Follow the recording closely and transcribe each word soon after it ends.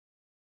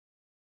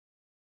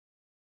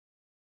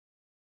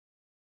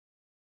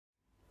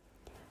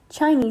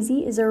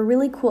Chineasy is a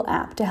really cool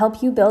app to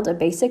help you build a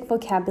basic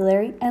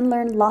vocabulary and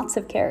learn lots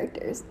of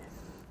characters.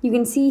 You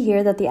can see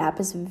here that the app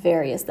is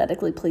very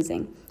aesthetically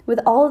pleasing,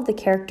 with all of the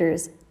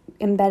characters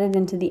embedded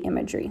into the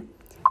imagery.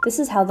 This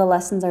is how the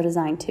lessons are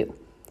designed too.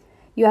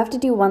 You have to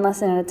do one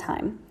lesson at a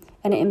time,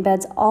 and it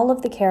embeds all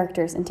of the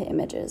characters into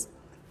images.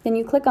 Then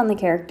you click on the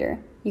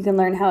character. You can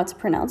learn how it's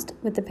pronounced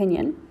with the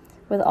pinyin,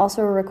 with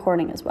also a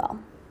recording as well.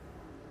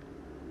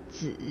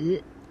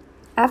 子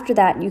After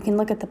that, you can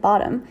look at the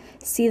bottom,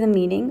 see the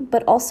meaning,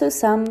 but also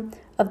some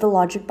of the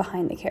logic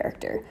behind the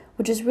character,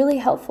 which is really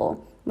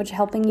helpful,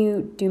 helping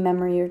you do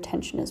memory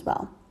retention as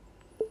well.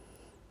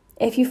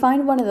 If you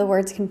find one of the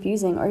words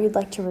confusing or you'd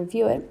like to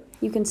review it,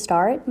 you can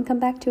star it and come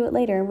back to it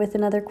later with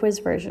another quiz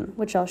version,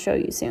 which I'll show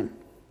you soon.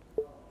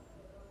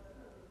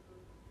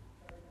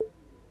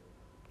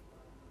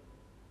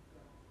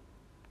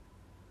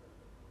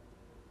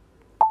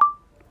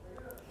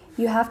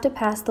 You have to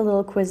pass the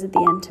little quiz at the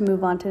end to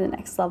move on to the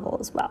next level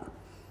as well.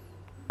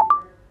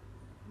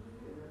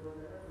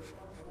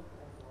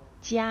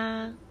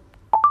 加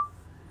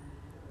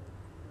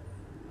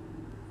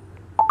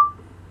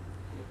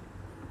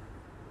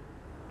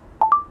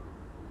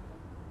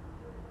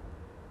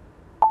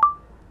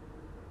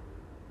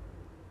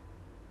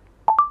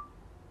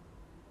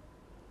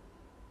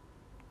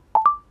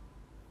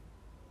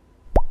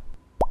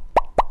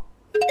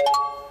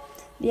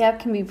The app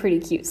can be pretty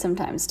cute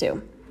sometimes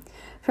too.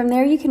 From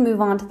there, you can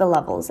move on to the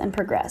levels and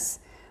progress.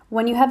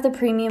 When you have the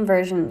premium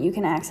version, you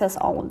can access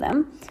all of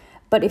them,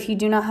 but if you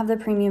do not have the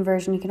premium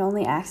version, you can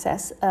only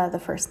access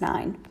the first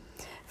 9.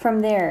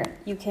 From there,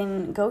 you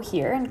can go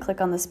here and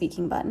click on the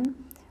speaking button,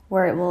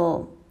 where it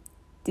will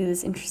do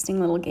this interesting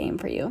little game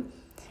for you.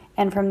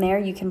 And from there,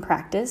 you can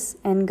practice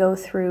and go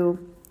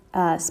through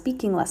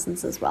speaking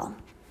lessons as well.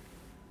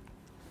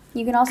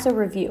 You can also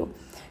review.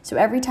 So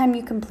every time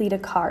you complete a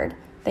card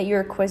that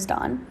you're quizzed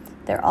on,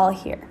 they're all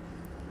here.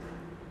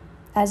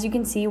 As you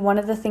can see, one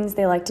of the things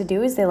they like to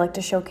do is they like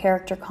to show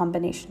character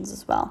combinations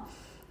as well,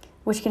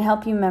 which can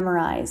help you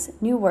memorize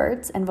new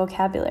words and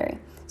vocabulary.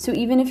 So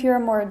even if you're a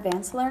more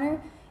advanced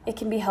learner, it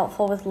can be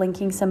helpful with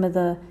linking some of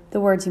the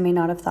words you may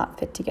not have thought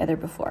fit together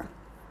before.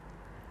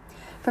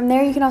 From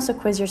there, you can also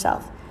quiz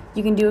yourself.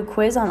 You can do a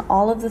quiz on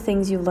all of the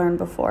things you've learned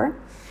before,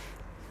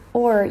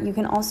 or you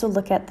can also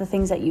look at the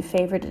things that you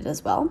favorited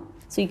as well.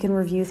 So you can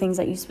review things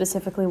that you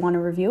specifically want to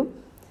review,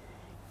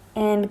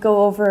 and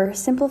go over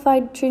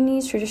simplified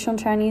Chinese, traditional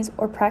Chinese,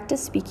 or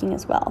practice speaking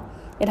as well.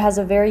 It has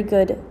a very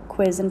good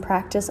quiz and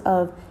practice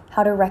of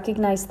how to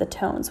recognize the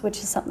tones, which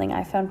is something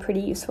I found pretty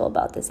useful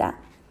about this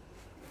app.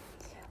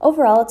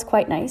 Overall, it's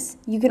quite nice.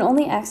 You can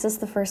only access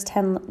the first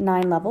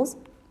 9 levels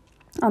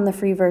on the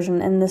free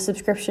version, and the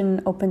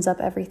subscription opens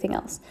up everything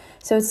else.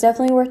 So it's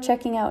definitely worth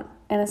checking out,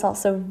 and it's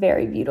also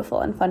very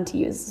beautiful and fun to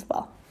use as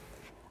well.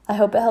 I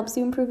hope it helps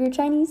you improve your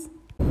Chinese.